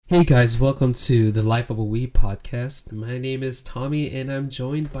Hey guys, welcome to the Life of a Weeb podcast. My name is Tommy and I'm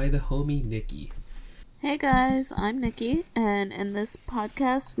joined by the homie Nikki. Hey guys, I'm Nikki, and in this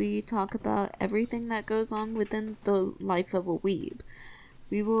podcast we talk about everything that goes on within the life of a weeb.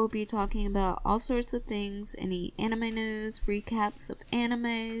 We will be talking about all sorts of things, any anime news, recaps of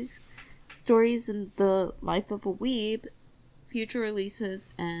anime, stories in the life of a weeb, future releases,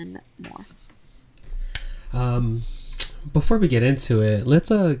 and more. Before we get into it,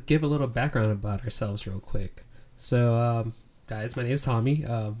 let's give a little background about ourselves real quick. So, guys, my name is Tommy.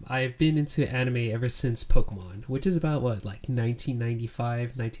 I've been into anime ever since Pokemon, which is about, 1995,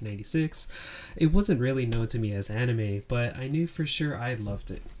 1996. It wasn't really known to me as anime, but I knew for sure I loved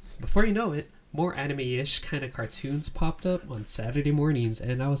it. Before you know it, more anime-ish kind of cartoons popped up on Saturday mornings,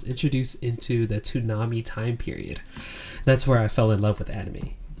 and I was introduced into the Toonami time period. That's where I fell in love with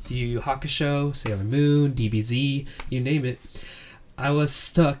anime. Yu Yu Hakusho, Sailor Moon, DBZ, you name it. I was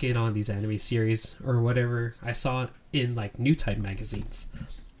stuck in on these anime series or whatever I saw in new type magazines.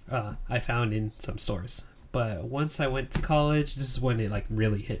 I found in some stores. But once I went to college, this is when it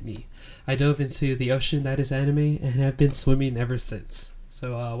really hit me. I dove into the ocean that is anime and have been swimming ever since.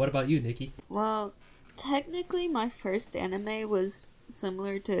 So what about you, Nikki? Well, technically my first anime was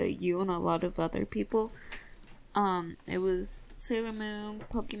similar to you and a lot of other people. It was Sailor Moon,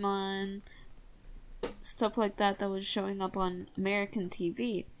 Pokemon, stuff like that was showing up on American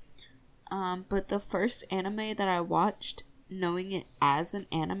TV. But the first anime that I watched, knowing it as an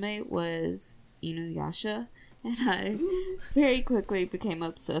anime, was Inuyasha, and I very quickly became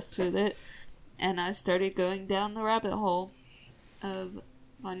obsessed with it, and I started going down the rabbit hole of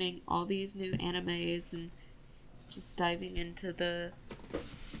finding all these new animes and just diving into the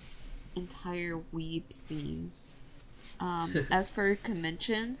entire weeb scene. As for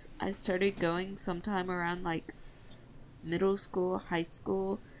conventions, I started going sometime around middle school, high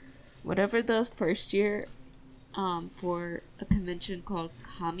school, whatever the first year, for a convention called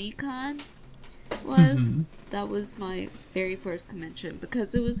Comic-Con was. Mm-hmm. That was my very first convention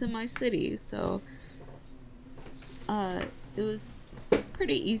because it was in my city, so it was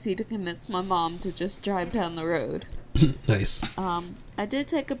pretty easy to convince my mom to just drive down the road. Nice. I did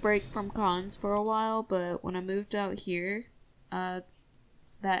take a break from cons for a while, but when I moved out here, that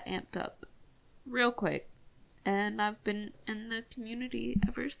amped up real quick, and I've been in the community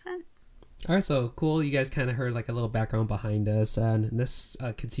ever since. Alright, so cool. You guys kind of heard a little background behind us, and let's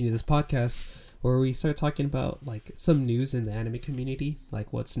continue this podcast where we start talking about some news in the anime community,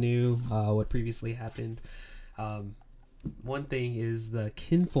 what's new, what previously happened. One thing is the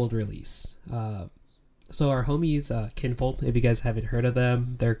Kinfold release. So our homies, Kinfold, if you guys haven't heard of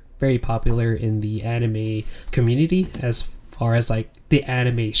them, they're very popular in the anime community as far as the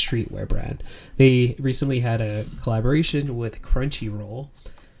anime streetwear brand. They recently had a collaboration with Crunchyroll,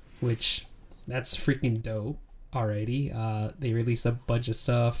 which that's freaking dope already. They released a bunch of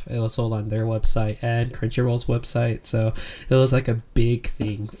stuff. It was sold on their website and Crunchyroll's website, so it was a big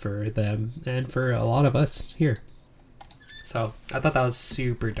thing for them and for a lot of us here. So I thought that was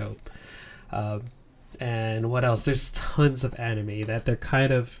super dope. And what else? There's tons of anime that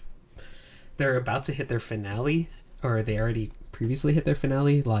they're about to hit their finale, or they already previously hit their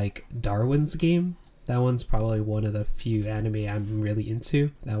finale, like Darwin's Game. That one's probably one of the few anime I'm really into.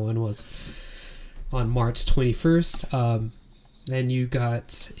 That one was on March 21st. And you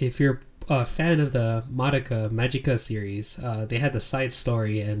got, if you're a fan of the Magica series, they had the side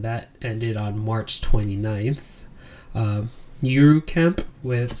story, and that ended on March 29th. Yuru Camp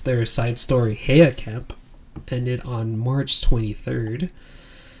with their side story Heia Camp ended on March 23rd.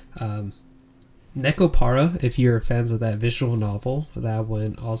 Nekopara, if you're fans of that visual novel, that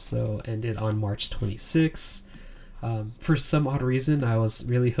one also ended on March 26th. For some odd reason, I was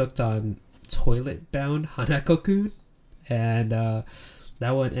really hooked on Toilet Bound Hanako-kun, and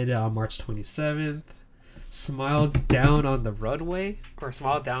that one ended on March 27th. Smile Down the Runway,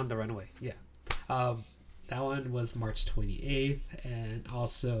 yeah. That one was March 28th, and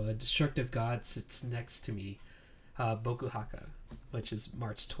also A Destructive God Sits Next to Me, Boku Haka, which is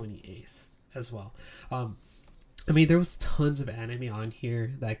March 28th as well. There was tons of anime on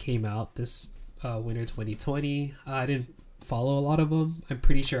here that came out this winter 2020. I didn't follow a lot of them. I'm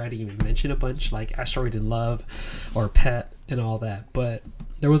pretty sure I didn't even mention a bunch, like Asteroid in Love or Pet and all that, but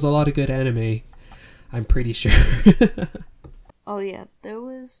there was a lot of good anime, I'm pretty sure. Oh yeah, there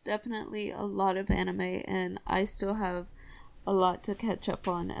was definitely a lot of anime, and I still have a lot to catch up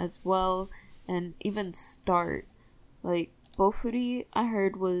on as well, and even start. Bofuri, I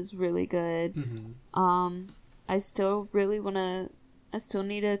heard was really good. Mm-hmm. I still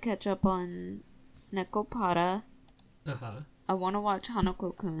need to catch up on Nekopara. I want to watch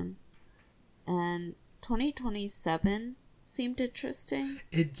Hanako-kun. And 2027 seemed interesting.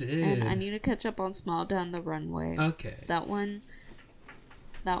 It did. And I need to catch up on Smile Down the Runway. Okay. That one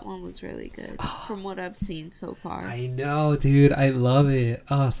was really good from what I've seen so far. I know, dude. I love it.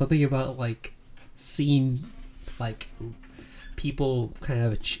 Something about like seeing like people kind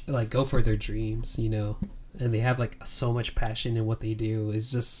of like go for their dreams, you know, and they have like so much passion in what they do.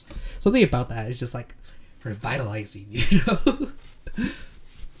 It's just something about that. It's just like revitalizing, you know.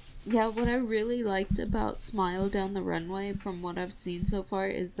 Yeah, what I really liked about Smile Down the Runway from what I've seen so far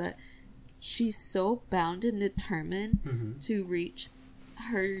is that she's so bound and determined to reach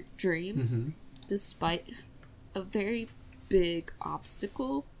her dream despite a very big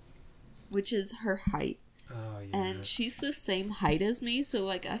obstacle, which is her height. Oh, yeah. And she's the same height as me, so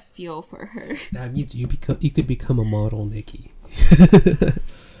like I feel for her. That means you could become a model, Nikki.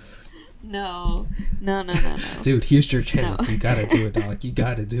 No. Dude, here's your chance. No. You gotta do it, dog. You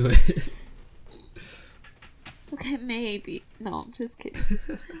gotta do it. Okay, maybe. No, I'm just kidding.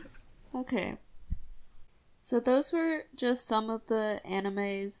 Okay. So those were just some of the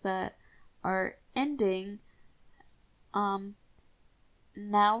animes that are ending. Now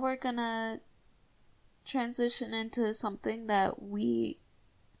we're gonna transition into something that we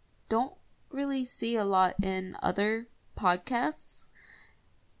don't really see a lot in other podcasts.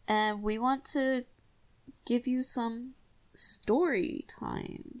 And we want to give you some story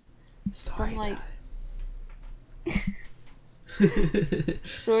times. Story from, time.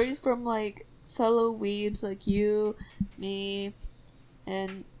 Stories from like fellow weebs like you, me,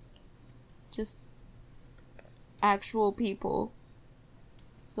 and just actual people.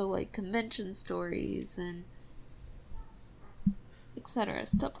 So like convention stories and etc.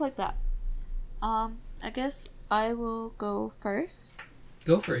 Stuff like that. I guess I will go first.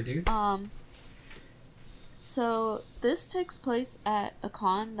 Go for it, dude. So this takes place at a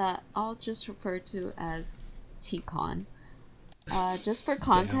con that I'll just refer to as T-Con. Just for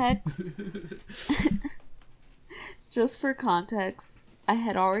context, I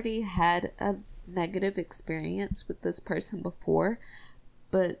had already had a negative experience with this person before,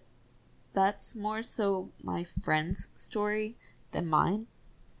 but that's more so my friend's story than mine.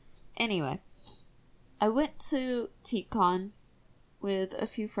 Anyway, I went to T-Con with a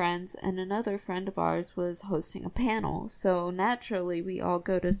few friends, and another friend of ours was hosting a panel, so naturally we all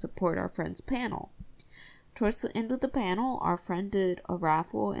go to support our friend's panel. Towards the end of the panel, our friend did a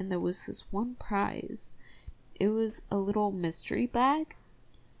raffle, and there was this one prize. It was a little mystery bag.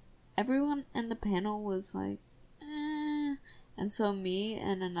 Everyone in the panel was like, eh. And so me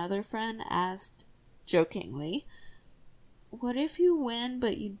and another friend asked, jokingly, what if you win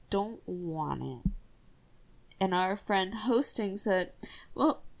but you don't want it? And our friend hosting said,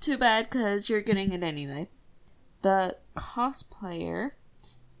 well, too bad because you're getting it anyway. The cosplayer,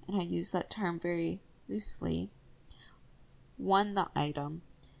 and I use that term very loosely, won the item.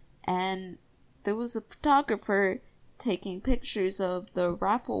 And there was a photographer taking pictures of the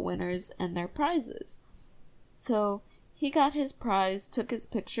raffle winners and their prizes. So he got his prize, took his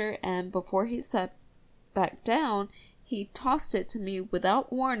picture, and before he sat back down, he tossed it to me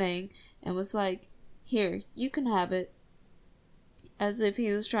without warning and was like, here, you can have it. As if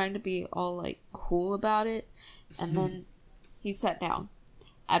he was trying to be all like cool about it. And then he sat down.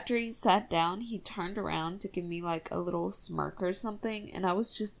 After he sat down, he turned around to give me like a little smirk or something. And I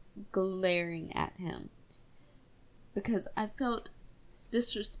was just glaring at him. Because I felt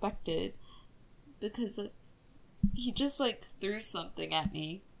disrespected. Because he just like threw something at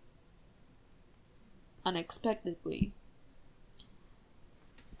me. Unexpectedly.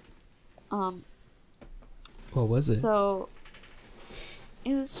 What was it? So,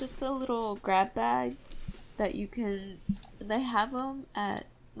 it was just a little grab bag that they have them at,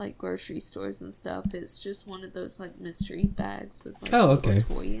 like, grocery stores and stuff. It's just one of those, like, mystery bags with, like, a little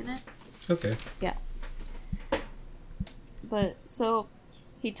toy in it. Okay. Yeah. But, so,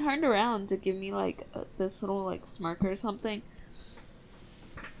 he turned around to give me, like, this little, like, smirk or something.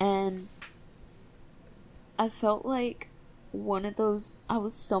 And I felt like I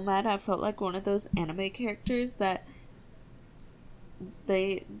was so mad. I felt like one of those anime characters that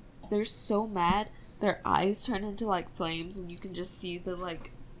they're so mad their eyes turn into like flames and you can just see the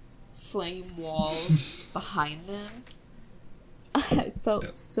like flame wall behind them. I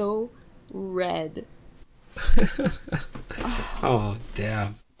felt so red. Oh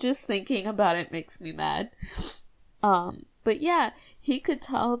damn. Just thinking about it makes me mad. But yeah, he could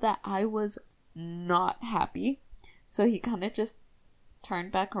tell that I was not happy. So he kind of just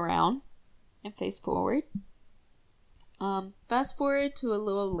turned back around and faced forward. Fast forward to a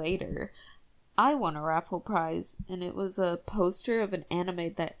little later. I won a raffle prize, and it was a poster of an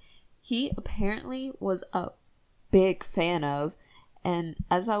anime that he apparently was a big fan of. And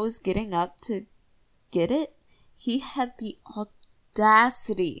as I was getting up to get it, he had the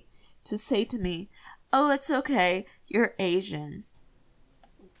audacity to say to me, "Oh, it's okay, you're Asian."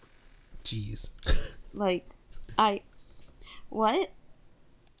 Jeez. Like, what?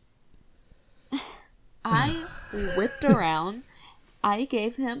 I whipped around. I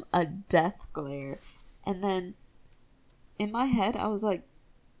gave him a death glare. And then, in my head, I was like,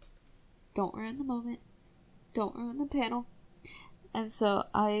 don't ruin the moment. Don't ruin the panel. And so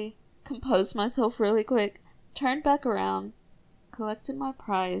I composed myself really quick, turned back around, collected my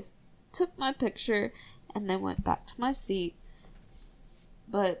prize, took my picture, and then went back to my seat.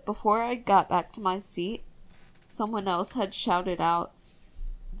 But before I got back to my seat, someone else had shouted out,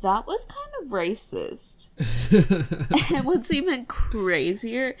 "That was kind of racist." And what's even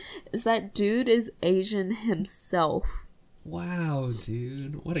crazier is that dude is Asian himself. Wow,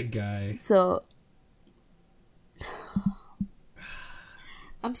 dude. What a guy. So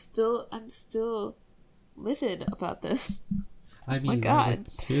I'm still livid about this. I mean, my God.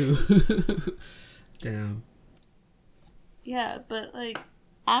 too. Damn. Yeah, but like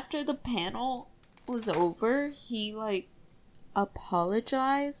after the panel was over, he like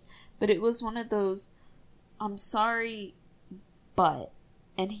apologized, but it was one of those "I'm sorry, but,"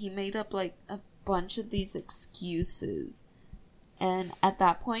 and he made up like a bunch of these excuses. And at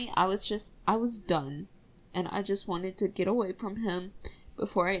that point, I was done, and I just wanted to get away from him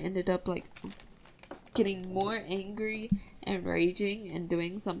before I ended up like getting more angry and raging and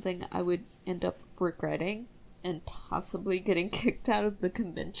doing something I would end up regretting and possibly getting kicked out of the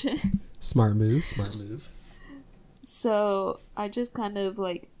convention. Smart move, smart move. So I just kind of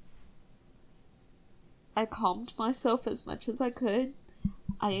like, I calmed myself as much as I could.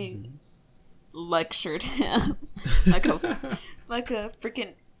 I lectured him like a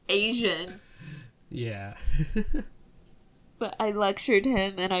freaking Asian. Yeah. But I lectured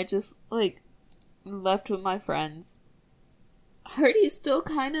him, and I just like left with my friends. Heard he's still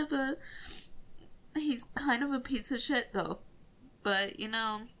kind of a piece of shit though. But you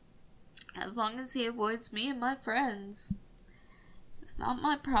know, as long as he avoids me and my friends, it's not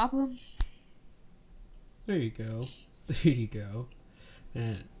my problem. There you go. There you go.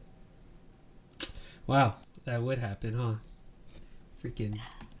 Man. Wow, that would happen, huh? Freaking.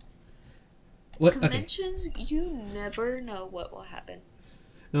 What? Conventions, okay. You never know what will happen.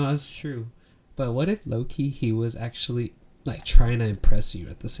 No, that's true. But what if low-key he was actually like trying to impress you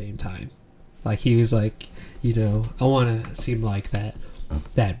at the same time? Like he was like, you know, I want to seem like that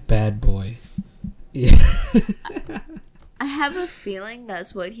bad boy. Yeah. I have a feeling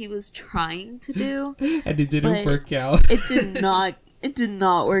that's what he was trying to do. And it didn't work out. It did not. It did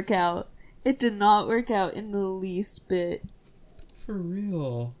not work out. It did not work out in the least bit. For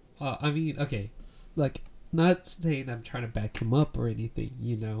real. I mean, okay. Like, not saying I'm trying to back him up or anything,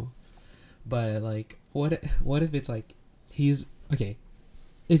 you know. But, like, what if it's like, he's... Okay.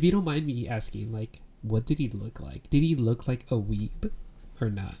 If you don't mind me asking, like, what did he look like? Did he look like a weeb or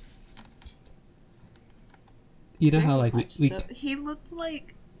not? You know Very how, like, we so. He looked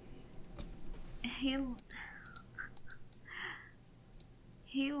like... He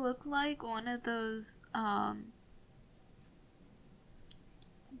looked like one of those,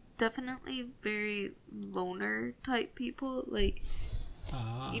 definitely very loner type people. Like,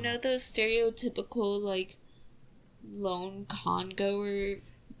 you know, those stereotypical, like, lone congoer.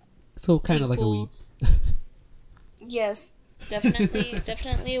 So kind of like a weeb. Yes, definitely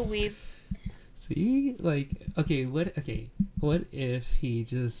a weeb. See, like, what if he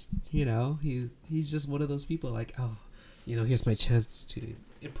just, you know, he's just one of those people, like, oh, you know, here's my chance to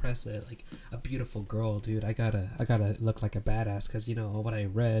impress a beautiful girl, dude. I gotta look like a badass, because, you know, what I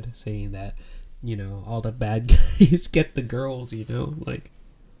read saying that, you know, all the bad guys get the girls, you know, like.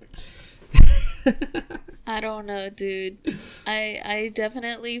 I don't know, dude. I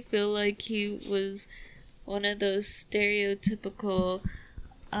definitely feel like he was one of those stereotypical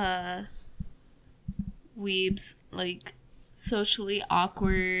weebs, like socially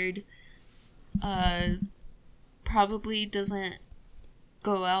awkward, probably doesn't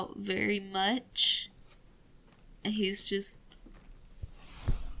go out very much. He's just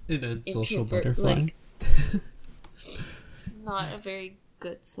an unsocial butterfly. Like, not a very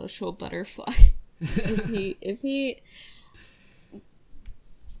good social butterfly. if he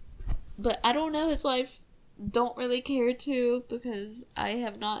but I don't know, his wife don't really care to, because I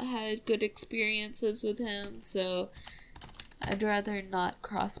have not had good experiences with him, so I'd rather not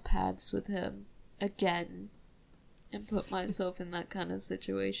cross paths with him again and put myself in that kind of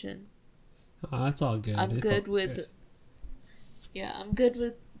situation. It's all good. I'm It's good all with good. yeah, I'm good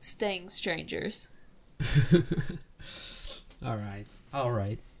with staying strangers. All right. All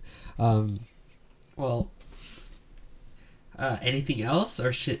right. Um, well, anything else,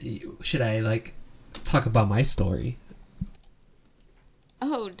 or should I like talk about my story?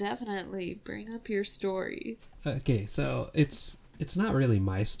 Oh, definitely. Bring up your story. Okay, so it's not really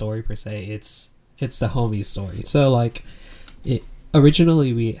my story per se. It's the homie's story. So like, it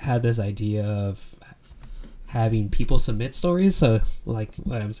originally we had this idea of having people submit stories. So like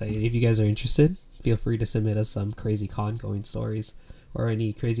what I'm saying, if you guys are interested, feel free to submit us some crazy con going stories or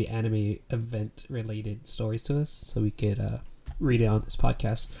any crazy anime event related stories to us, so we could read it on this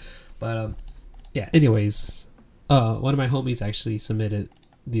podcast. But yeah. Anyways, one of my homies actually submitted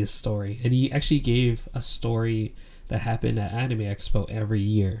this story, and he actually gave a story that happened at Anime Expo every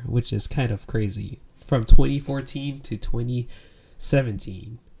year, which is kind of crazy. From 2014 to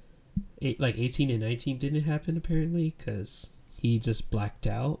 2017, like 18 and 19 didn't happen apparently because he just blacked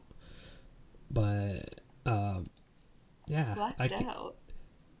out. But yeah, Blacked out.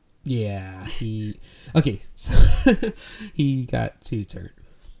 yeah, he okay. So he got two turn.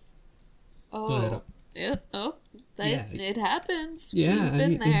 Oh, it happens. Yeah, We've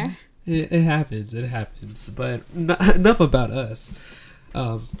been there. It happens. It happens. But enough about us.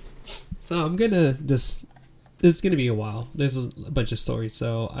 So I'm gonna just. It's gonna be a while. There's a bunch of stories,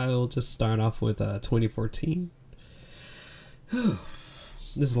 so I'll just start off with 2014. This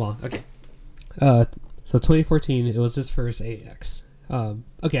is long. Okay. So 2014, it was his first AX.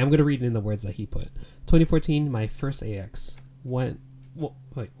 Okay, I'm gonna read in the words that he put. 2014, my first AX went.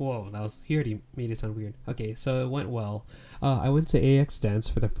 Whoa, that was, he already made it sound weird. Okay, so it went well. I went to AX dance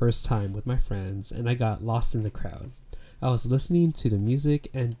for the first time with my friends, and I got lost in the crowd. I was listening to the music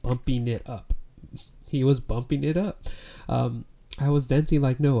and bumping it up. He was bumping it up. I was dancing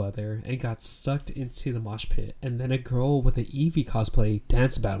like no other and got sucked into the mosh pit, and then a girl with an Eevee cosplay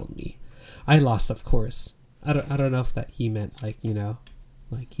dance battled me. I lost, of course. I don't know if that he meant like, you know,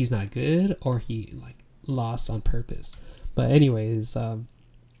 like he's not good or he like lost on purpose. But anyways,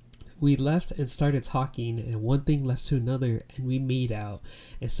 we left and started talking, and one thing left to another, and we made out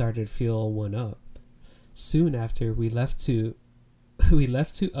and started to feel one up. Soon after, we left to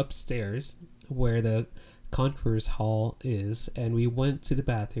upstairs where the conqueror's hall is, and we went to the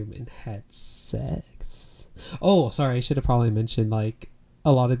bathroom and had sex. Oh, sorry, I should have probably mentioned like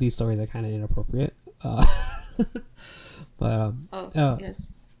a lot of these stories are kind of inappropriate. But Yes.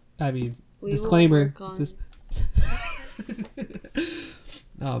 I mean, We disclaimer. will work on, Just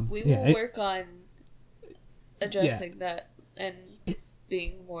we yeah, will work on addressing that and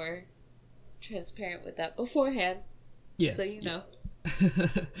being more transparent with that beforehand. yes. So you know.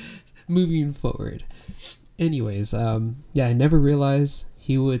 Moving forward. Anyways, yeah, I never realized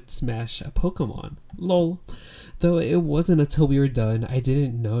he would smash a Pokemon. Lol. Though it wasn't until we were done, I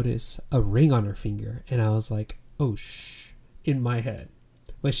didn't notice a ring on her finger, and I was like, oh shh, in my head.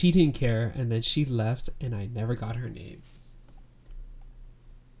 But she didn't care, and then she left, and I never got her name.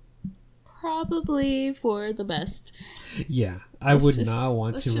 Probably for the best. Yeah, I would not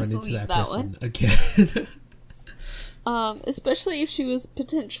want to run into that person again. Especially if she was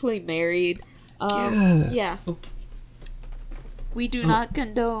potentially married. Yeah. Oh. We do not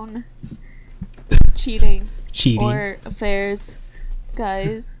condone cheating or affairs,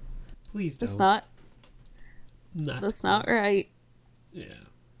 guys. Please don't. That's not right. Yeah.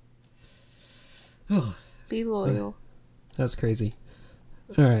 Oh. Be loyal. That's crazy.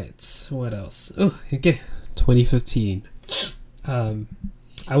 Alright, what else? Oh, okay. 2015.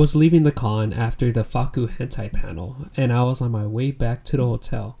 I was leaving the con after the Faku Hentai panel, and I was on my way back to the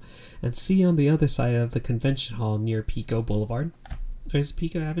hotel, and see on the other side of the convention hall near Pico Boulevard. Or is it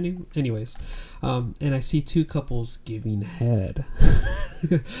Pico Avenue? Anyways, and I see two couples giving head.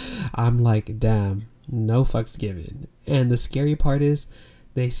 I'm like, damn, no fucks given. And the scary part is,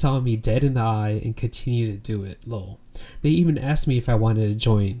 they saw me dead in the eye and continue to do it, lol. They even asked me if I wanted to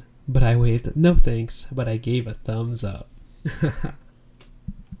join, but I waved no thanks, but I gave a thumbs up.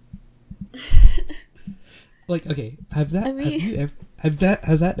 Like, okay, has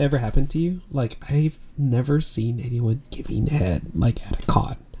that ever happened to you? Like, I've never seen anyone giving head like at a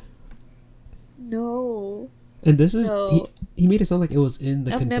con. No. And this is he made it sound like it was in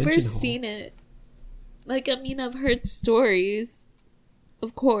the convention hall. I've never seen it. Like, I mean, I've heard stories.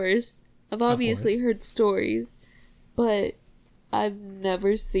 Of course. I've obviously heard stories. But I've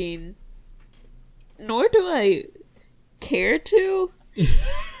never seen, nor do I care to.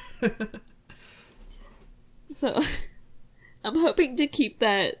 So, I'm hoping to keep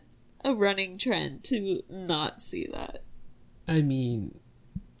that a running trend to not see that. I mean,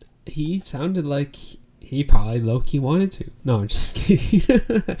 he sounded like he probably low-key wanted to. No, I'm just kidding.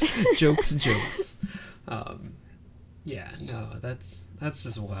 Jokes. Yeah, no, that's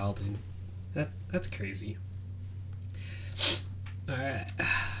just wild, and that's crazy. All right,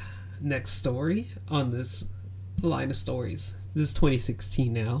 next story on this line of stories. This is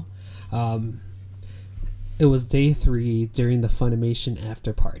 2016 now. It was day 3 during the Funimation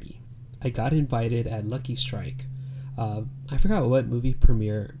after party. I got invited at Lucky Strike. I forgot what movie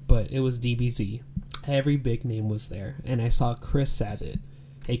premiere, but it was DBZ. Every big name was there, and I saw Chris Sabat,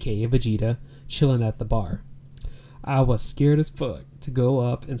 aka Vegeta, chilling at the bar. I was scared as fuck to go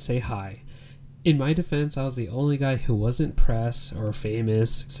up and say hi. In my defense, I was the only guy who wasn't press or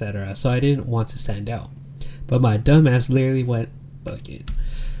famous, etc., so I didn't want to stand out. But my dumbass literally went, fuck it.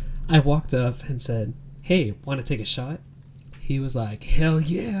 I walked up and said, hey, want to take a shot? He was like, hell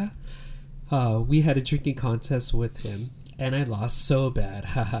yeah. We had a drinking contest with him, and I lost so bad.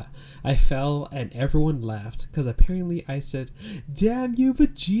 Haha. I fell, and everyone laughed, because apparently I said, damn you,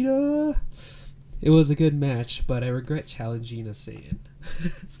 Vegeta! It was a good match, but I regret challenging a Saiyan.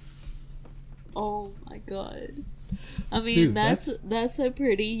 Oh my god. I mean, Dude, that's a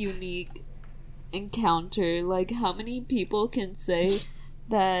pretty unique encounter. Like, how many people can say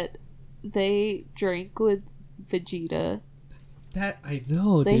that they drank with Vegeta? That, I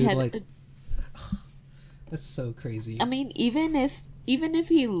know, They dude, had like, that's so crazy. I mean, even if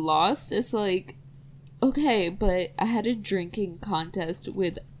he lost, it's like, okay, but I had a drinking contest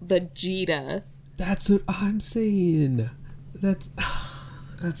with Vegeta. That's what I'm saying. That's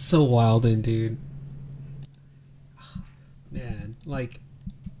so wild, and dude. Man, like,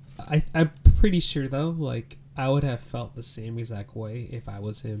 I'm pretty sure though, like, I would have felt the same exact way if I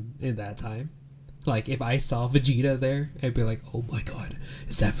was him in that time. Like, if I saw Vegeta there, I'd be like, oh my god,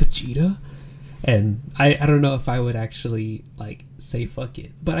 is that Vegeta? And I don't know if I would actually, like, say fuck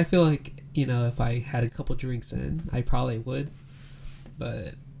it. But I feel like, you know, if I had a couple drinks in, I probably would.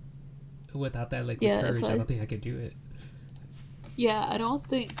 But without that liquid courage, I don't think I could do it. Yeah, I don't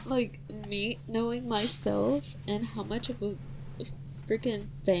think, like, me knowing myself and how much of a freaking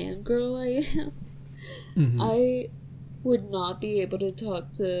fangirl I am, I would not be able to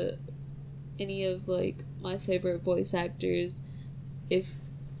talk to any of, like, my favorite voice actors if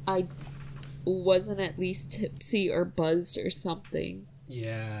I wasn't at least tipsy or buzzed or something.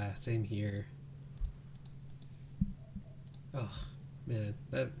 Yeah, same here. Oh, man.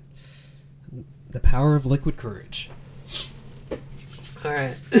 The power of liquid courage.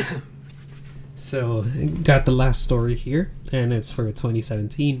 Alright. So, got the last story here, and it's for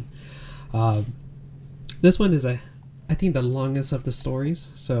 2017. This one is, I think, the longest of the stories,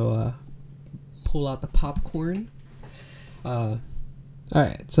 so pull out the popcorn.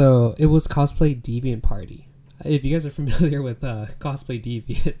 Alright, so it was Cosplay Deviant Party. If you guys are familiar with Cosplay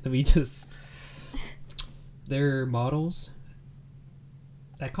Deviant, let me just... They're models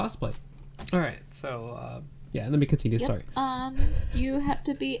that cosplay. Alright, so, yeah, let me continue, Yep. sorry. You have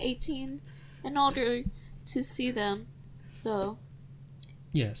to be 18 in order to see them, so...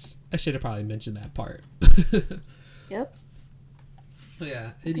 Yes, I should have probably mentioned that part. Yep.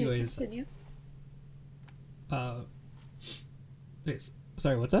 Yeah, Okay, anyways. continue. Wait,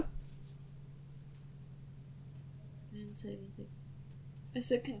 sorry, what's up? I didn't say anything. I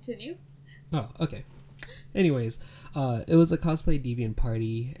said continue. Oh, okay. Anyways, it was a cosplay deviant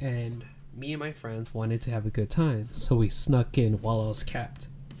party, and me and my friends wanted to have a good time, so we snuck in while I was capped.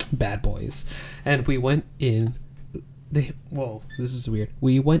 Bad boys. And we went in... Whoa, this is weird.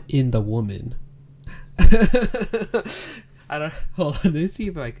 We went in the woman. Hold on, let me see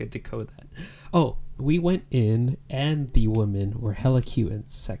if I could decode that. Oh, we went in, and the women were hella cute and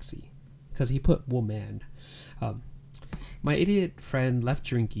sexy. Because he put woman. My idiot friend left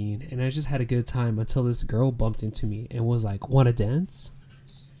drinking, and I just had a good time until this girl bumped into me and was like, "Wanna dance?"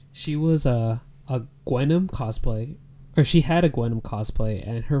 She was a Gwenum cosplay, or she had a Gwenum cosplay,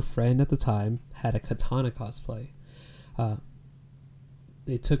 and her friend at the time had a Katana cosplay.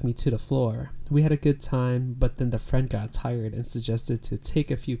 They took me to the floor. We had a good time, but then the friend got tired and suggested to take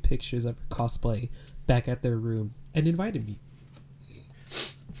a few pictures of her cosplay back at their room and invited me.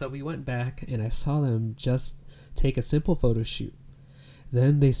 So we went back, and I saw them just take a simple photo shoot.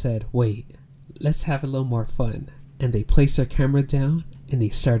 Then they said, wait, let's have a little more fun. And they placed their camera down, and they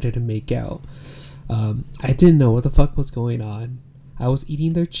started to make out. I didn't know what the fuck was going on. I was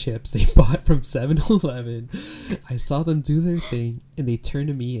eating their chips they bought from 7-Eleven. I saw them do their thing, and they turned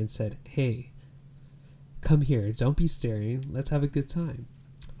to me and said, hey, come here, don't be staring, let's have a good time.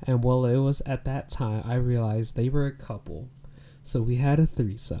 And while it was at that time, I realized they were a couple. So we had a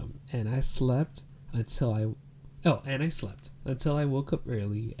threesome, and I slept until Oh, and I slept until I woke up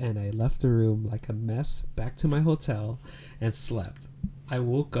early and I left the room like a mess back to my hotel and slept. I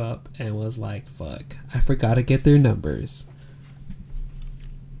woke up and was like, fuck, I forgot to get their numbers.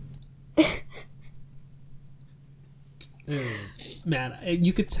 Man,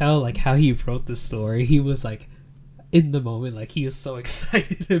 you could tell like how he wrote the story. He was like in the moment, like he was so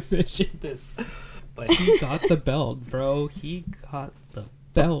excited to mention this. But he got the belt, bro. He got the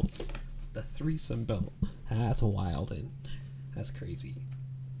belt. The threesome belt. That's wild and that's crazy.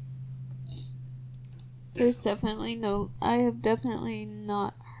 There's definitely no... I have definitely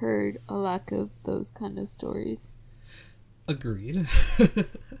not heard a lack of those kind of stories. Agreed.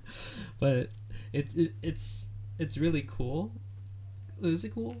 But it's really cool. Is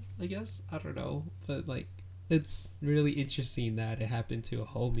it cool? I guess I don't know, but like it's really interesting that it happened to a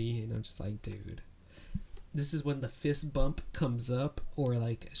homie, and I'm just like, dude, this is when the fist bump comes up, or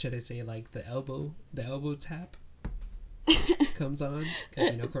like, should I say, like the elbow tap comes on,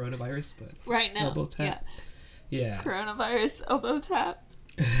 because you know coronavirus, but right now, elbow tap, yeah. Coronavirus elbow tap.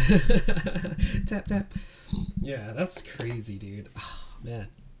 Tap tap. Yeah, that's crazy, dude. Oh, man,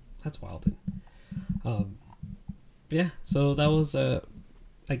 that's wild. Yeah, so that was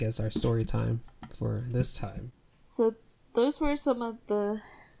I guess our story time for this time. So those were some of the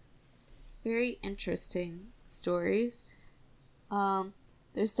very interesting stories.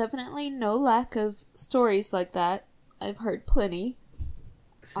 There's definitely no lack of stories like that. I've heard plenty.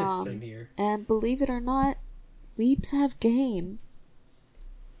 Same here. And believe it or not, weebs have game.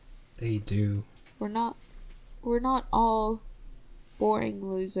 They do. We're not all boring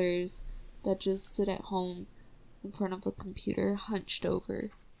losers that just sit at home in front of a computer hunched over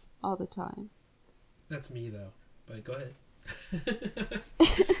all the time. That's me though, but go ahead.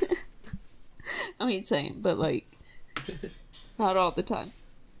 I mean, same, but like not all the time.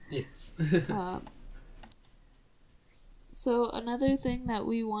 Yes. So another thing that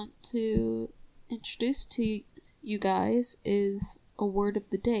we want to introduce to you guys is a word of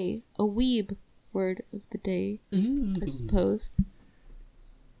the day, a weeb word of the day, I suppose.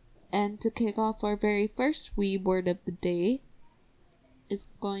 And to kick off our very first weeb word of the day is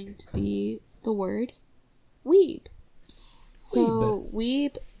going to be the word weeb. So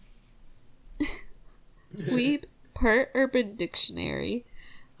weeb weeb per Urban Dictionary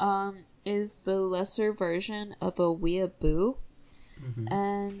is the lesser version of a weeaboo.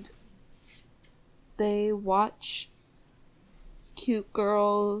 And they watch cute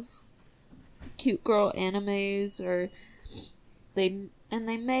girl animes, or they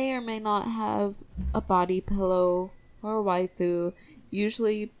may or may not have a body pillow or a waifu.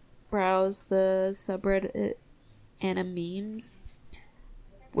 Usually browse the subreddit memes.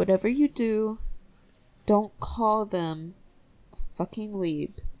 Whatever you do, don't call them a fucking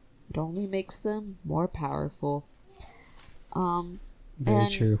weeb. It only makes them more powerful. Very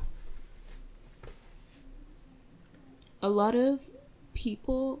true. A lot of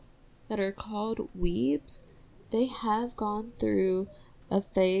people that are called weebs, they have gone through a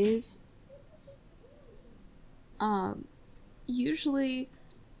phase. Usually,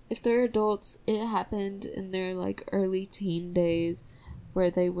 if they're adults, it happened in their like early teen days,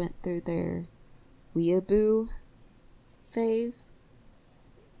 where they went through their weeaboo phase.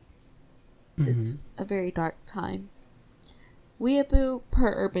 It's a very dark time. Weeaboo,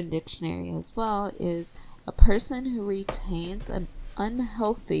 per Urban Dictionary as well, is a person who retains an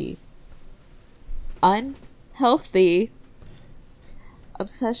unhealthy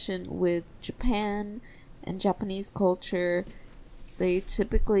obsession with Japan and Japanese culture. They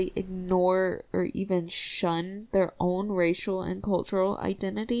typically ignore or even shun their own racial and cultural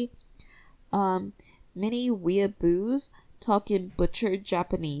identity. Many weeaboos talk in butchered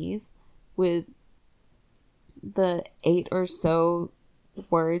Japanese with the 8 or so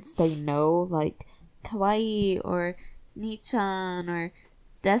words they know, like kawaii or ni-chan or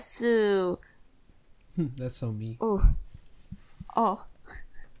desu. That's so me. Oh.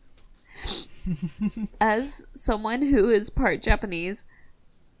 As someone who is part Japanese,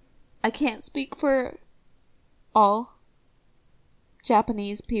 I can't speak for all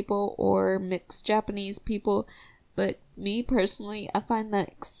Japanese people or mixed Japanese people, but me personally, I find that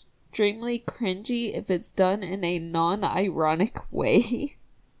extremely cringy if it's done in a non-ironic way.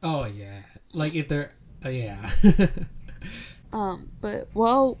 Oh yeah, like if they're yeah. But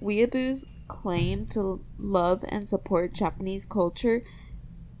while weeaboos claim to love and support Japanese culture,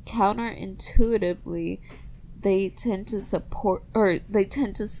 counterintuitively, they tend to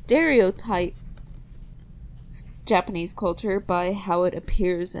stereotype Japanese culture by how it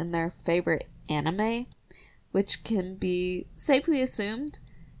appears in their favorite anime, which can be safely assumed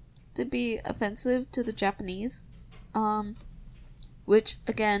to be offensive to the Japanese. Which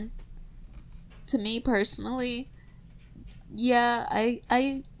again, to me personally, yeah,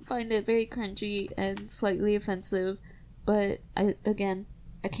 I find it very cringy and slightly offensive, but I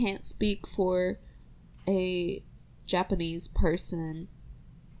can't speak for a Japanese person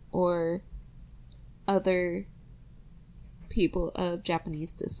or other people of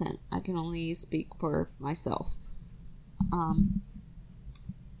Japanese descent. I can only speak for myself.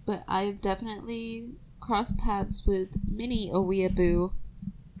 But I've definitely crossed paths with many a weeaboo.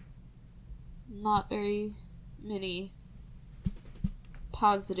 Not very many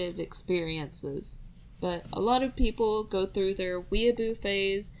positive experiences, but a lot of people go through their weeaboo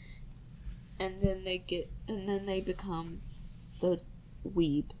phase, and then they become the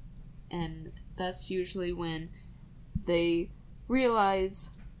weeb, and that's usually when they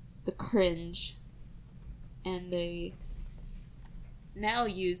realize the cringe, and they now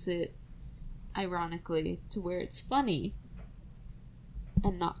use it ironically to where it's funny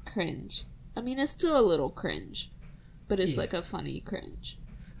and not cringe. I mean, it's still a little cringe, but it's like a funny cringe.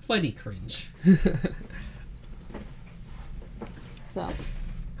 Funny cringe. So,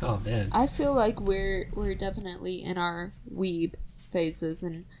 oh man, I feel like we're definitely in our weeb phases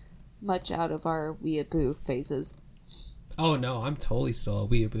and much out of our weeaboo phases. Oh no, I'm totally still a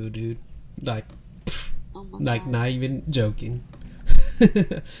weeaboo, dude. Like, oh my like God. not even joking.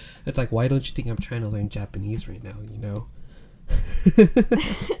 It's like, why don't you think I'm trying to learn Japanese right now? You know.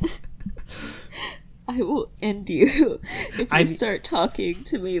 I will end you if you start talking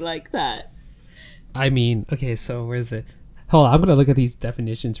to me like that. I mean, okay, so where is it? Hold on, I'm gonna look at these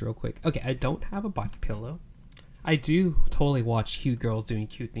definitions real quick. Okay, I don't have a body pillow. I do totally watch cute girls doing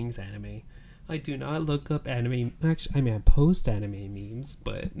cute things anime. I do not look up anime. Actually, I mean, I post anime memes,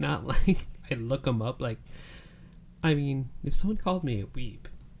 but not like I look them up. Like, I mean, if someone called me a weeb,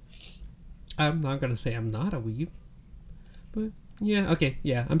 I'm not gonna say I'm not a weeb. But yeah, okay,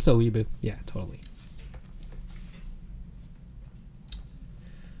 yeah, I'm so weeboo. Yeah, totally.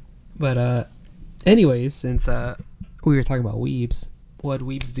 But anyways, since we were talking about weebs, what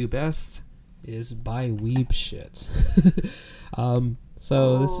weebs do best is buy weeb shit.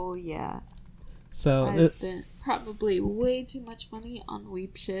 Yeah. So I spent probably way too much money on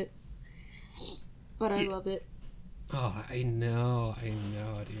weeb shit, but I love it. Oh, I know,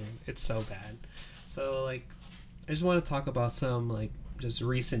 dude. It's so bad. So like, I just want to talk about some like just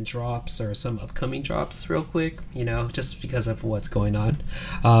recent drops or some upcoming drops real quick. You know, just because of what's going on.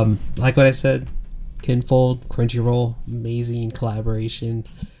 Like what I said, Kinfold, Crunchyroll, amazing collaboration.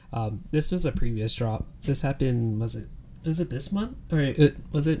 This was a previous drop. This happened. Was it this month or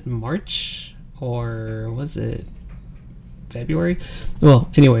was it March or was it February? Well,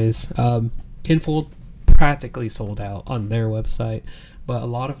 anyways, Kinfold practically sold out on their website, but a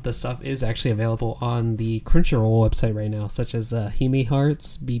lot of the stuff is actually available on the Crunchyroll website right now, such as Hime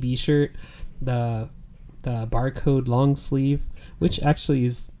Hearts BB shirt, the barcode long sleeve, which actually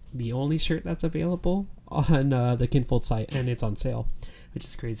is the only shirt that's available on the Kinfold site, and it's on sale, which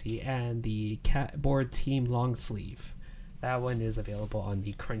is crazy. And the Catboard Team long sleeve, that one is available on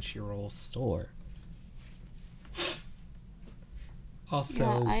the Crunchyroll store. Also,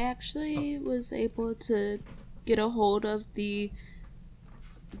 yeah, I actually was able to get a hold of the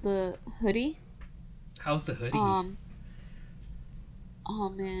hoodie. How's the hoodie? Oh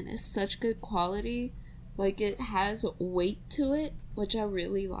man, it's such good quality. Like, it has weight to it, which I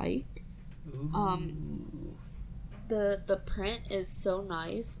really like. Ooh. The print is so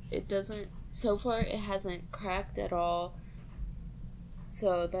nice. It doesn't, so far it hasn't cracked at all.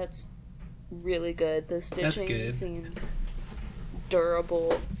 So that's really good. The stitching seems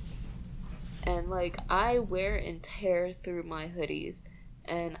durable, and like, I wear and tear through my hoodies,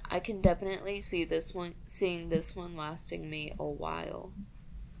 and I can definitely seeing this one lasting me a while.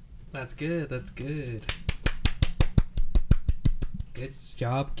 That's good. Good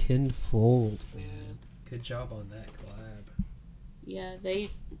job, Kinfold, man. Good job on that collab. Yeah,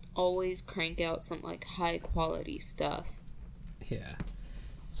 they always crank out some like high quality stuff. Yeah.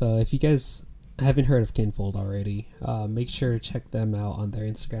 So if you guys haven't heard of Kinfold already, make sure to check them out on their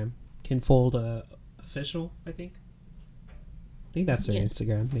Instagram. Kinfold official, I think that's their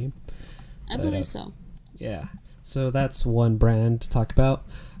Instagram name. I believe so. Yeah. So that's one brand to talk about.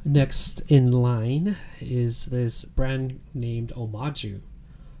 Next in line is this brand named Omaju.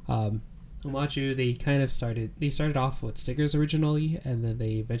 Omaju, they started off with stickers originally, and then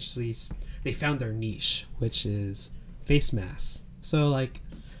they eventually found their niche, which is face masks. So like,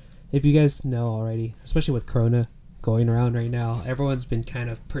 if you guys know already, especially with Corona going around right now, everyone's been kind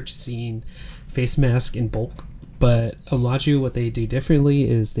of purchasing face masks in bulk, But Omaju, what they do differently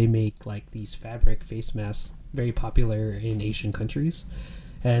is they make like these fabric face masks, very popular in Asian countries,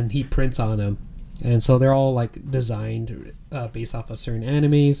 and he prints on them. And so they're all like designed based off of certain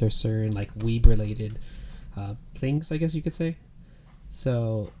animes or certain like Weeb related things, I guess you could say.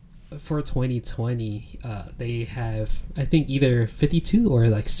 So for 2020, they have, I think, either 52 or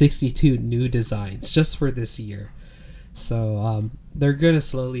like 62 new designs just for this year. So they're going to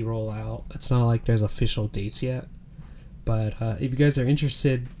slowly roll out. It's not like there's official dates yet. But if you guys are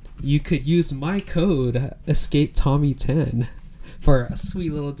interested, you could use my code EscapeTommy10 for a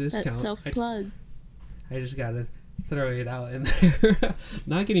sweet little discount. That's self-plug. I just got to throw it out in there.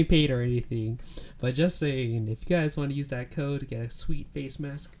 Not getting paid or anything. But just saying, if you guys want to use that code to get a sweet face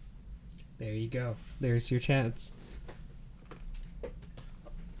mask, there you go. There's your chance.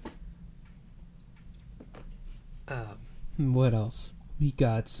 What else? We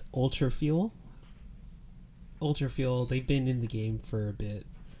got Ultra Fuel. Ultra Fuel, they've been in the game for a bit.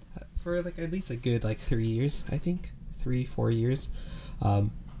 For like at least a good like 3 years, I think. 3-4 years.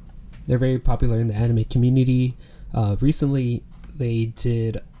 They're very popular in the anime community. Recently, they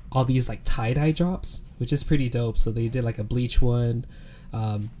did all these like tie-dye drops, which is pretty dope. So they did like a Bleach one,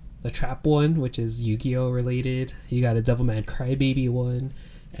 the Trap one, which is Yu-Gi-Oh related. You got a Devilman Crybaby one,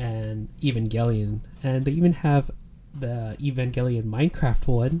 and Evangelion. And they even have the Evangelion Minecraft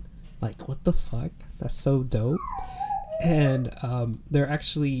one. Like, what the fuck? That's so dope. And they're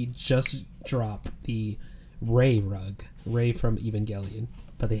actually just dropped the Ray rug. Ray from Evangelion.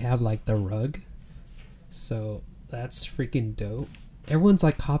 But they have like the rug. So that's freaking dope. Everyone's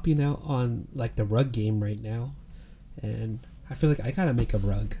like copying out on like the rug game right now. And I feel like I gotta make a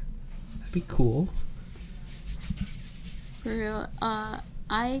rug. That'd be cool. For real.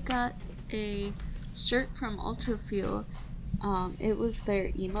 I got a shirt from Ultra Fuel. It was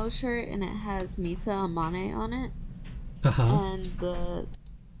their emo shirt and it has Misa Amane on it. Uh-huh.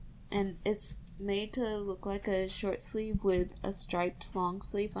 And it's made to look like a short sleeve with a striped long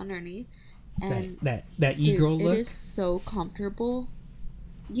sleeve underneath. And that e-girl look? It is so comfortable.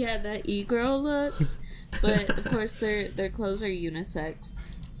 Yeah, that e-girl look. But of course their clothes are unisex.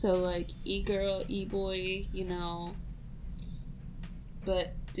 So like e-girl, e-boy, you know.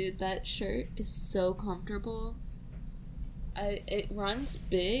 But dude, that shirt is so comfortable. It runs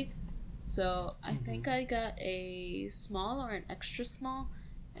big, so I think I got a small or an extra small,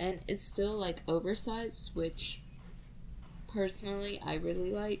 and it's still like oversized, which personally I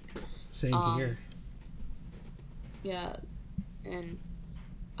really like. Same here. Yeah, and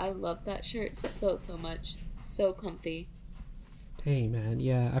I love that shirt so much. So comfy. Hey man,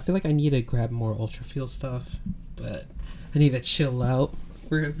 yeah, I feel like I need to grab more Ultra Fuel stuff, but I need to chill out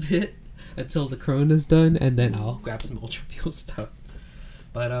for a bit until the corona's done, and then I'll grab some Ultra Fuel stuff.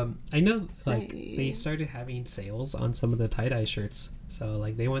 But I know like they started having sales on some of the tie-dye shirts, so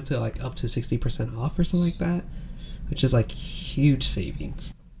like they went to like up to 60% off or something like that, which is like huge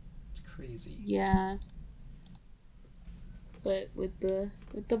savings. It's crazy. Yeah. But with the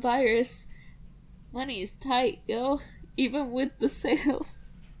virus, money is tight, yo. Even with the sales.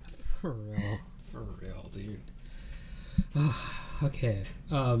 For real, dude. Okay.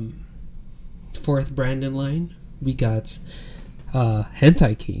 Fourth brand in line, we got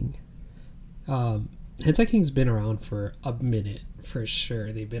Hentai King. Hentai King's been around for a minute, for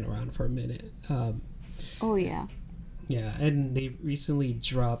sure. They've been around for a minute. Oh yeah. Yeah, and they recently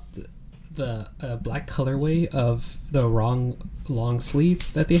dropped the black colorway of the wrong long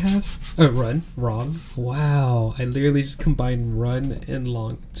sleeve that they have. Wrong. Wow, I literally just combined run and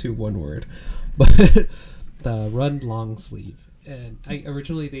long to one word. But the run long sleeve. And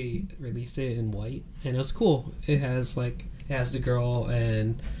originally they released it in white, and it was cool. It has the girl,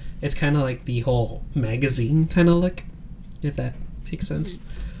 and it's kind of like the whole magazine kind of look, if that makes sense,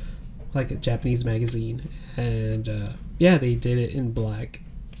 like a Japanese magazine. And yeah, they did it in black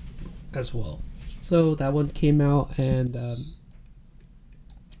as well. So that one came out, and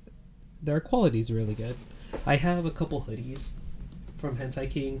their quality is really good. I have a couple hoodies from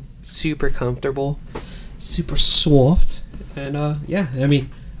Hentai King, super comfortable, super soft. And yeah, I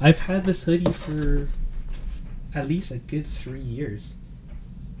mean, I've had this hoodie for at least a good 3 years,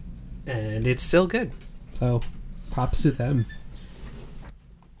 and it's still good. So props to them.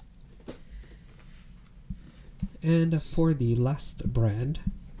 And for the last brand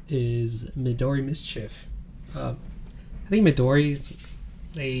is Midori Mischief. I think Midori's,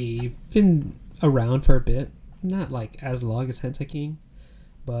 they've been around for a bit, not like as long as Hentai King,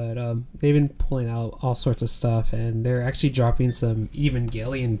 but they've been pulling out all sorts of stuff, and they're actually dropping some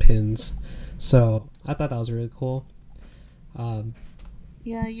Evangelion pins. So I thought that was really cool.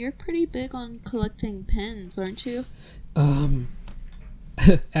 Yeah, you're pretty big on collecting pins, aren't you? Um,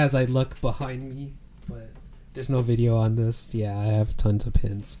 as I look behind me, but there's no video on this. Yeah, I have tons of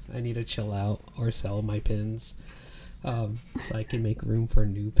pins. I need to chill out or sell my pins, so I can make room for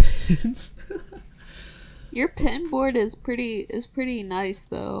new pins. Your pin board is pretty nice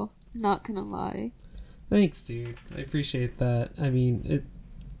though. Not gonna lie. Thanks, dude. I appreciate that. I mean,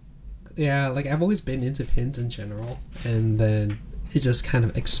 yeah, like I've always been into pins in general, and then it just kind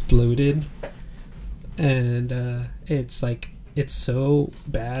of exploded, and it's like it's so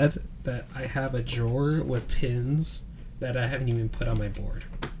bad that I have a drawer with pins that I haven't even put on my board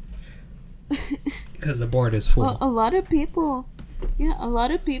because the board is full. Well, a lot of people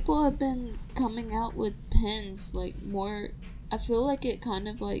have been coming out with pins like more. I feel like it kind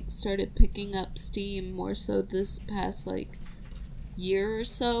of like started picking up steam more so this past like year or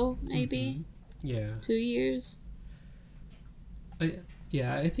so, maybe. Mm-hmm. Yeah. 2 years.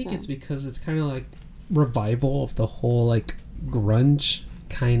 I think it's because it's kind of like revival of the whole like grunge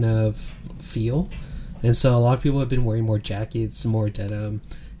kind of feel, and so a lot of people have been wearing more jackets, more denim,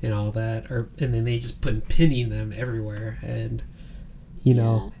 and all that, and then they just put pinning them everywhere, and you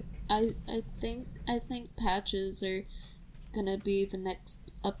know. I think patches are gonna be the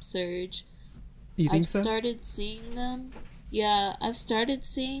next upsurge. You think so? I've started seeing them. Yeah, I've started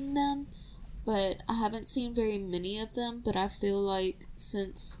seeing them, but I haven't seen very many of them. But I feel like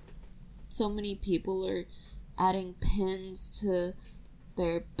since so many people are adding pins to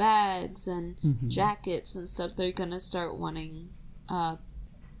their bags and jackets and stuff, they're gonna start wanting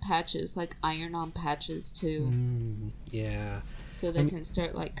patches, like iron-on patches too. Yeah. So they can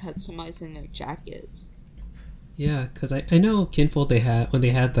start like customizing their jackets. Yeah, because I know Kinfold, when they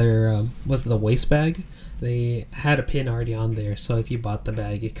had their was it the waist bag, they had a pin already on there. So if you bought the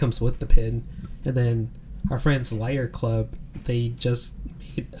bag, it comes with the pin. And then our friends Liar Club, they just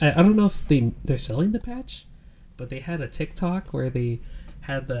I don't know if they're selling the patch, but they had a TikTok where they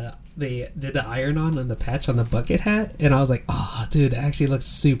did the iron on and the patch on the bucket hat, and I was like, oh dude, it actually looks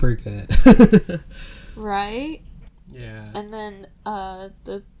super good. Right? Yeah. And then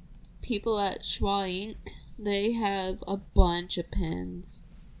the people at Schwa Inc., they have a bunch of pins.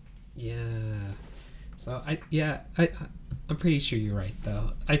 Yeah. So I'm pretty sure you're right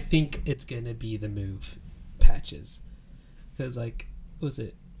though. I think it's gonna be the move, patches, because like, was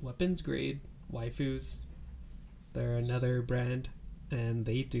it Weapons Grade Waifus? They're another brand, and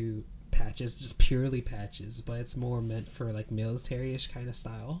they do patches, just purely patches, but it's more meant for like military-ish kind of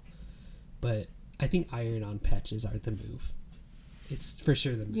style. But I think iron-on patches are the move. It's for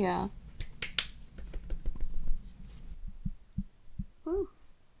sure the move. Yeah. Whew.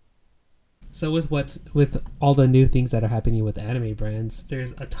 So with all the new things that are happening with anime brands,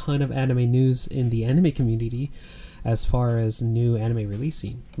 there's a ton of anime news in the anime community as far as new anime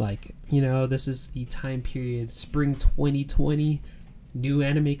releasing. Like, this is the time period, spring 2020, new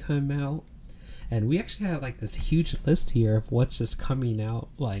anime come out. And we actually have like this huge list here of what's just coming out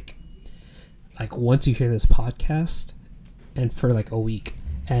like once you hear this podcast and for like a week.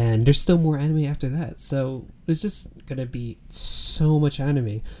 And there's still more anime after that. So it's just going to be so much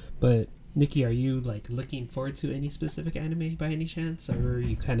anime. But Nikki, are you like looking forward to any specific anime by any chance? Or are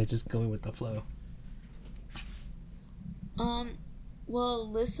you kind of just going with the flow? Well,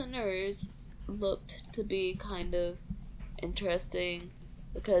 listeners looked to be kind of interesting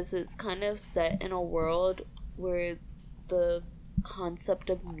because it's kind of set in a world where the concept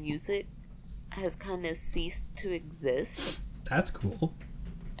of music has kind of ceased to exist. That's cool.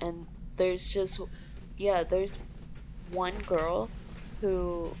 And there's one girl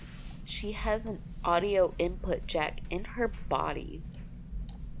who she has an audio input jack in her body.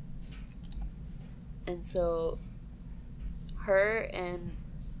 And so her and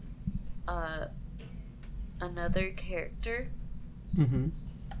another character,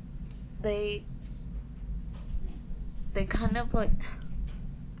 they kind of like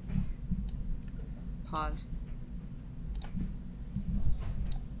pause.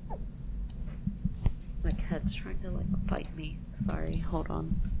 My cat's trying to like fight me. Sorry, hold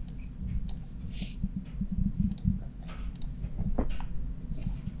on. Okay,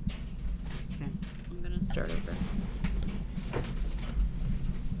 I'm gonna start over.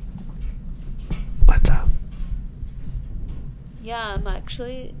 What's up? Yeah, I'm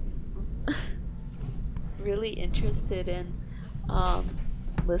actually really interested in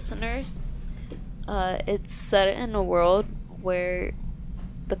listeners. It's set in a world where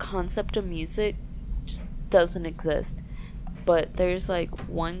the concept of music just doesn't exist. But there's like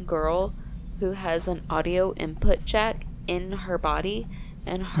one girl who has an audio input jack in her body,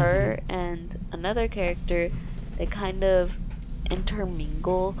 and her and another character, they kind of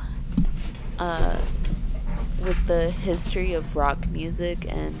intermingle with the history of rock music,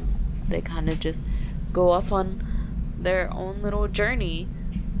 and they kind of just go off on their own little journey,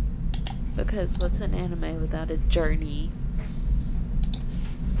 because what's an anime without a journey?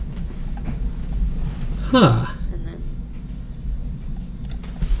 Huh. And then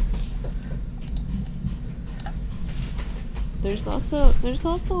there's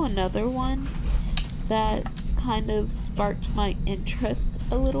also another one that kind of sparked my interest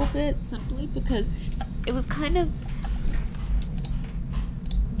a little bit, simply because it was kind of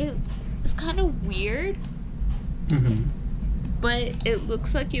weird, but it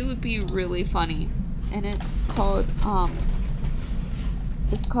looks like it would be really funny, and it's called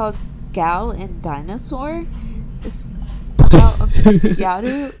Gal and Dinosaur. It's about a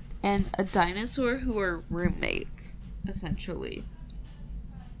gyaru and a dinosaur who are roommates, essentially.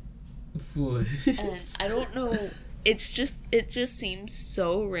 What? And I don't know, it just seems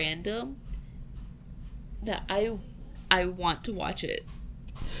so random that I want to watch it.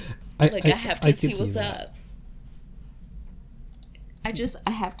 I have to see what's up.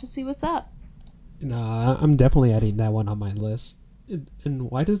 I have to see what's up. Nah, I'm definitely adding that one on my list. And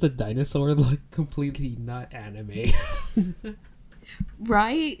why does the dinosaur look completely not anime?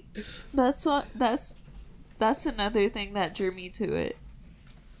 Right? That's another thing that drew me to it.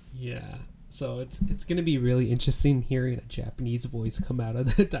 Yeah. So it's gonna be really interesting hearing a Japanese voice come out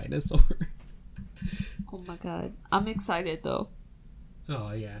of the dinosaur. Oh my god. I'm excited though.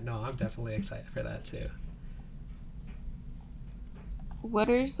 Oh yeah, no, I'm definitely excited for that too. What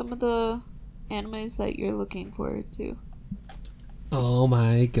are some of the animes that you're looking forward to? Oh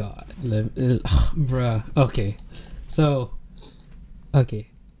my god. Bruh. Okay. So, okay.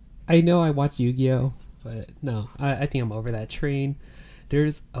 I know I watched Yu-Gi-Oh! But no, I think I'm over that train.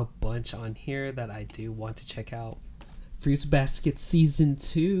 There's a bunch on here that I do want to check out. Fruits Basket Season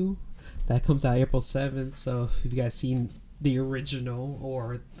 2. That comes out April 7th. So if you guys seen the original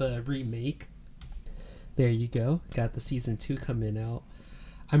or the remake, there you go. Got the Season 2 coming out.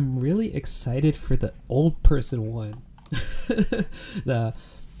 I'm really excited for the old person one. The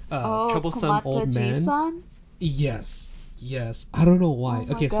troublesome Komata old man. Ji-san? Yes. I don't know why.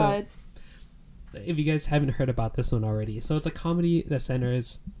 Oh my god. So if you guys haven't heard about this one already, so it's a comedy that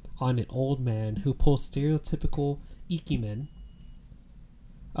centers on an old man who pulls stereotypical ikimen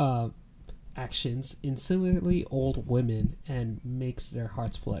actions in similarly old women and makes their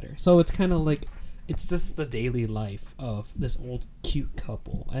hearts flutter. So it's kind of like, it's just the daily life of this old cute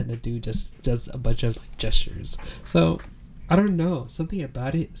couple, and the dude just does a bunch of gestures. So I don't know, something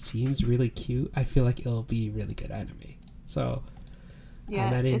about it seems really cute. I feel like it'll be really good anime. So yeah,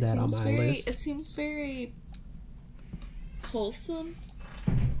 I'm adding that on my list. It seems very wholesome.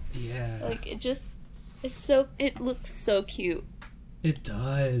 Yeah. Like it looks so cute. It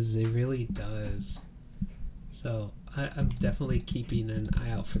does. It really does. So I'm definitely keeping an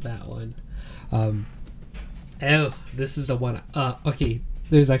eye out for that one. This is the one. Okay,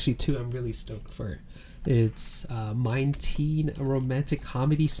 there's actually two I'm really stoked for. It's Mind Teen, a romantic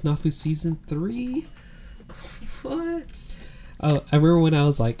comedy Snafu Season 3. What? Oh, I remember when I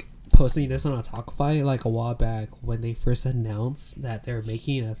was like posting this on Otakify like a while back when they first announced that they're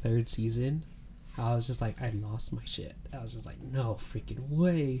making a third season. I was just like, I lost my shit. I was just like, no freaking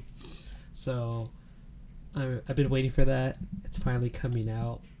way. So I've been waiting for that. It's finally coming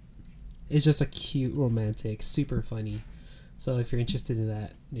out. It's just a cute, romantic, super funny. So if you're interested in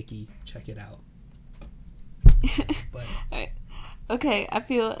that, Nikki, check it out. But, okay, I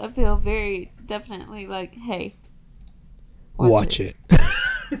feel very definitely like, hey, watch it.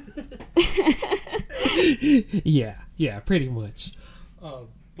 yeah, pretty much.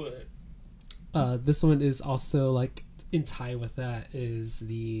 But this one is also like in tie with that is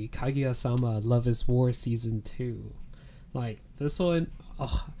the Kaguya-sama Love is War Season 2. Like this one,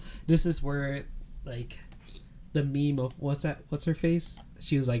 this is where like the meme of what's her face?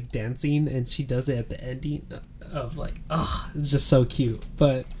 She was like dancing and she does it at the ending of like, it's just so cute.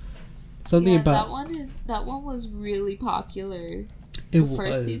 But something about that one was really popular. The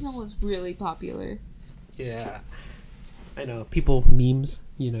first season was really popular. Yeah, I know, people memes,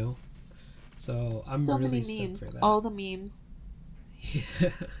 you know. So I'm so really many memes, stoked for that. all the memes. Yeah.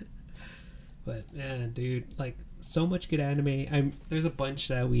 But man, dude, like so much good anime. There's a bunch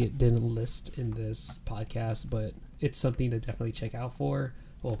that we didn't list in this podcast, but it's something to definitely check out for.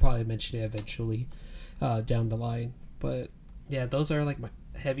 We'll probably mention it eventually down the line. But yeah, those are like my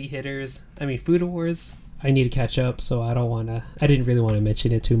heavy hitters. I mean, Food Wars, I need to catch up, so I didn't really want to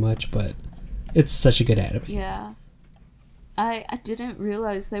mention it too much, but it's such a good anime. Yeah. I didn't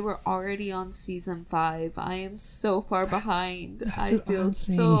realize they were already on season 5. I am so far behind. That's I what feel I'm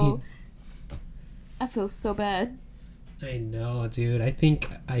saying. I feel so bad. I know, dude. I think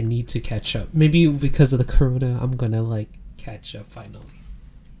I need to catch up. Maybe because of the corona, I'm gonna like catch up finally.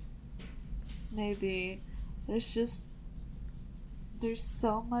 Maybe. There's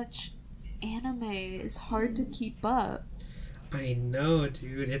so much anime. It's hard to keep up. I know,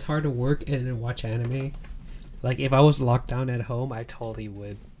 dude. It's hard to work and watch anime. Like, if I was locked down at home, I totally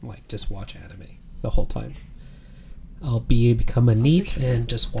would, like, just watch anime the whole time. I'll become a neat and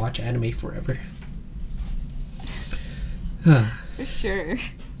just watch anime forever. For sure.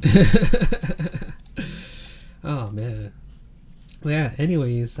 Oh, man. Well, yeah,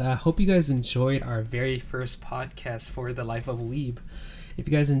 anyways, I hope you guys enjoyed our very first podcast for The Life of Weeb. If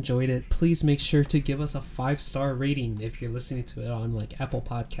you guys enjoyed it, please make sure to give us a 5-star rating if you're listening to it on, like, Apple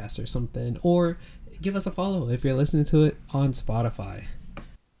Podcasts or something, or give us a follow if you're listening to it on Spotify.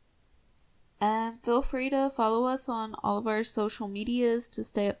 And feel free to follow us on all of our social medias to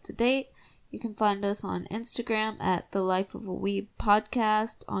stay up to date. You can find us on Instagram at The Life of a Weeb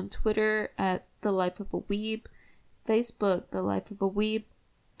Podcast, on Twitter at The Life of a Weeb, Facebook, The Life of a Weeb.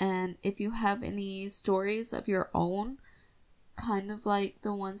 And if you have any stories of your own, kind of like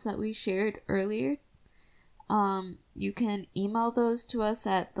the ones that we shared earlier, you can email those to us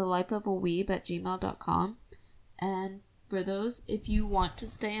at thelifeofaweeb@gmail.com. And for those, if you want to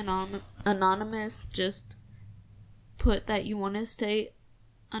stay anonymous, just put that you want to stay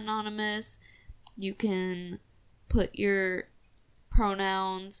anonymous. You can put your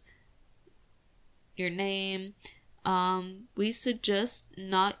pronouns, your name. We suggest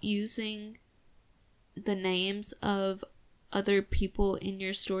not using the names of other people in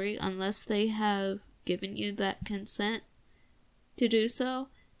your story unless they have given you that consent to do so,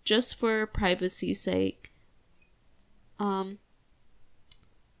 just for privacy's sake.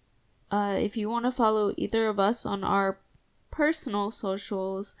 If you want to follow either of us on our personal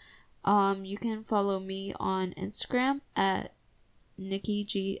socials, you can follow me on Instagram at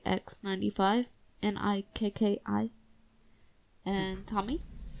NikkiGX95, NIKKI. And Tommy?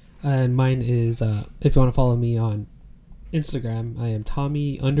 And mine is, if you want to follow me on Instagram, I am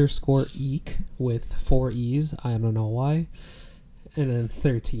Tommy_Eek with 4 E's. I don't know why. And then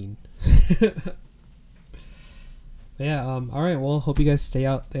 13. Yeah, alright, well, hope you guys stay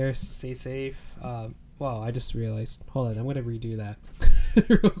out there, stay safe. Wow, I just realized. Hold on, I'm going to redo that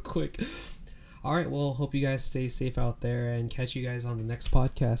real quick. Alright, well, hope you guys stay safe out there and catch you guys on the next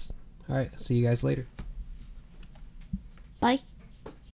podcast. Alright, see you guys later. Bye.